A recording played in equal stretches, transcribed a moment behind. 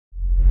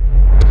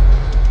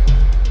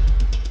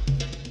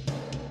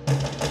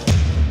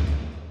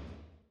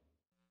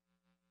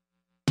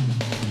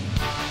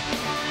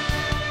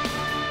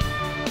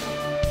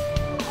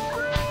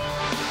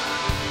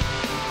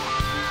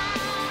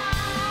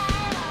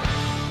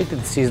think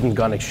that the season's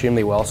gone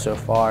extremely well so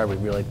far. We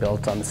really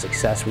built on the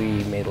success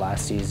we made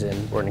last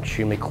season. We're an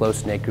extremely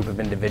close-knit group of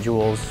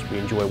individuals. We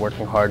enjoy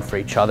working hard for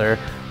each other.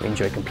 We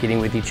enjoy competing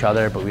with each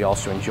other, but we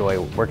also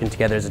enjoy working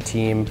together as a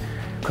team.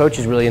 Coach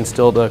has really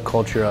instilled a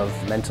culture of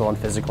mental and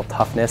physical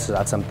toughness, so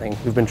that's something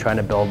we've been trying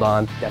to build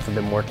on.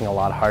 Definitely been working a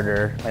lot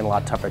harder, playing a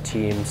lot tougher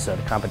teams, so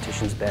the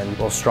competition's been a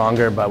little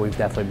stronger, but we've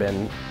definitely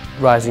been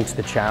rising to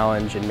the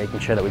challenge and making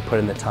sure that we put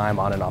in the time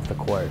on and off the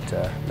court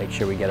to make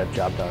sure we get a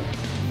job done.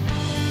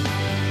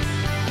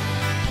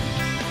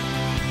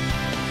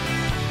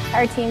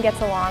 Our team gets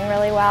along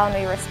really well and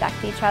we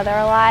respect each other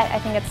a lot. I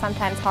think it's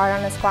sometimes hard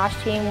on a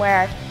squash team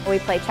where we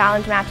play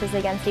challenge matches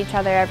against each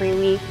other every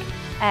week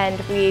and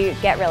we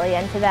get really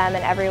into them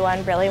and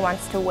everyone really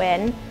wants to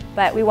win,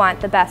 but we want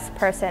the best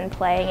person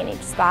playing in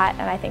each spot,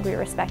 and I think we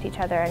respect each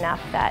other enough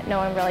that no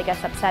one really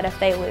gets upset if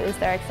they lose.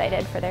 They're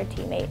excited for their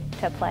teammate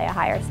to play a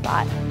higher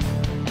spot.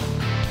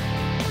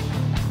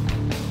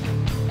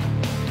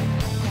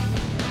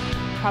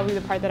 Probably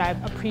the part that I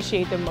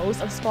appreciate the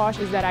most of squash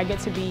is that I get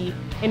to be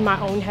in my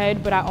own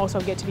head, but I also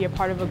get to be a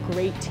part of a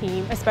great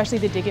team, especially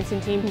the Dickinson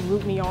team, who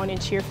root me on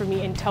and cheer for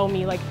me and tell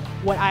me like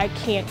what I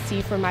can't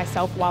see for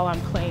myself while I'm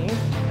playing.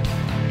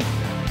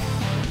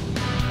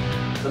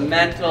 The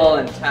mental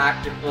and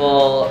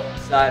tactical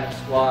side of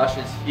squash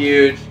is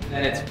huge,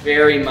 and it's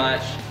very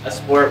much a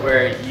sport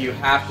where you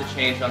have to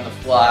change on the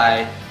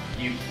fly.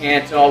 You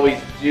can't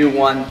always do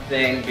one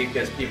thing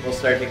because people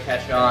start to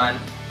catch on.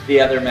 The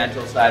other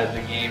mental side of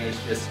the game is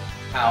just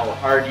how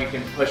hard you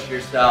can push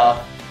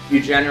yourself.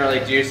 You generally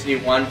do see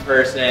one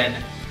person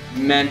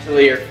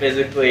mentally or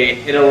physically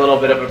hit a little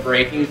bit of a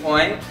breaking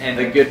point, and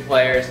the good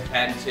players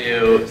tend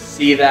to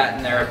see that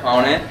in their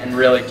opponent and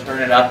really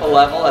turn it up a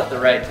level at the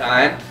right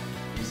time.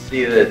 You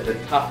see that the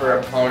tougher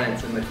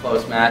opponents in the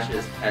close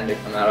matches tend to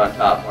come out on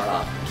top more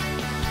often.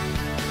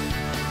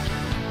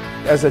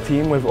 As a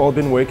team, we've all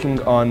been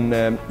working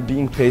on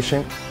being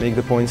patient, make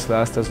the points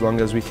last as long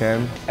as we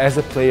can. As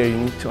a player, you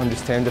need to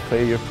understand the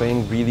player you're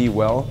playing really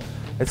well.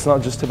 It's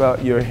not just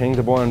about you're hitting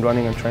the ball and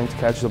running and trying to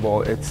catch the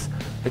ball.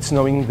 It's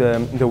knowing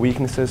the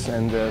weaknesses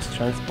and the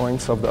strength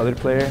points of the other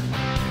player.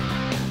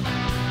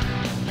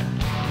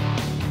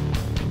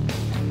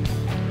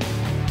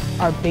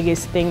 Our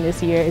biggest thing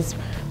this year is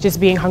just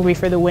being hungry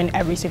for the win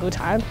every single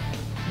time.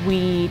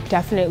 We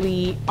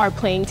definitely are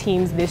playing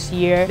teams this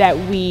year that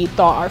we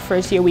thought our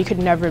first year we could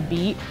never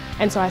beat.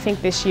 And so I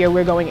think this year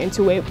we're going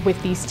into it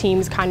with these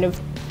teams kind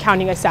of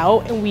counting us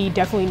out, and we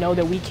definitely know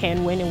that we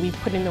can win and we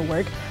put in the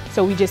work.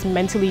 So we just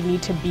mentally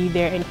need to be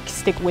there and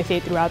stick with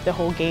it throughout the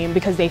whole game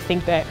because they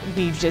think that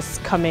we've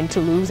just come in to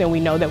lose, and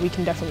we know that we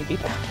can definitely beat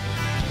them.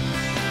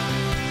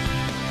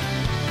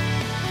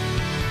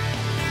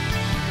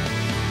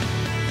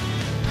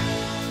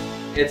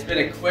 It's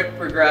been a quick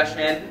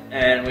progression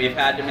and we've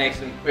had to make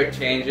some quick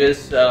changes.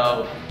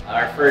 So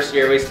our first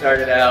year we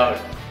started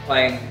out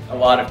playing a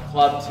lot of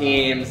club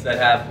teams that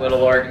have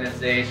little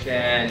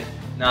organization,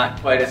 not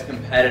quite as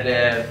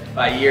competitive.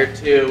 By year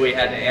 2 we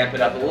had to amp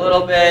it up a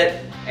little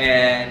bit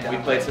and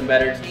we played some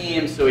better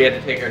teams, so we had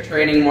to take our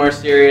training more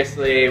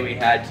seriously. We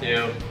had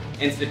to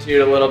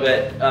institute a little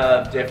bit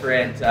of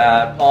different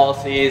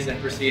policies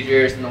and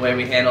procedures in the way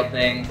we handle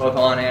things, both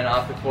on and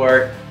off the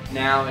court.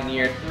 Now in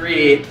year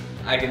 3,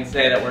 I can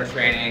say that we're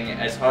training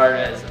as hard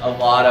as a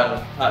lot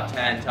of top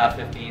 10, top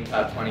 15,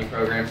 top 20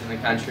 programs in the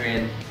country,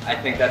 and I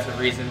think that's a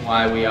reason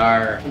why we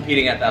are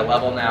competing at that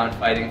level now and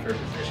fighting for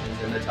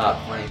positions in the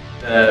top 20.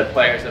 The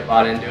players have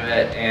bought into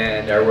it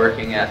and are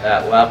working at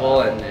that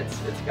level, and it's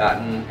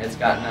gotten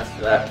us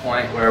to that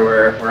point where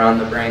we're on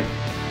the brink.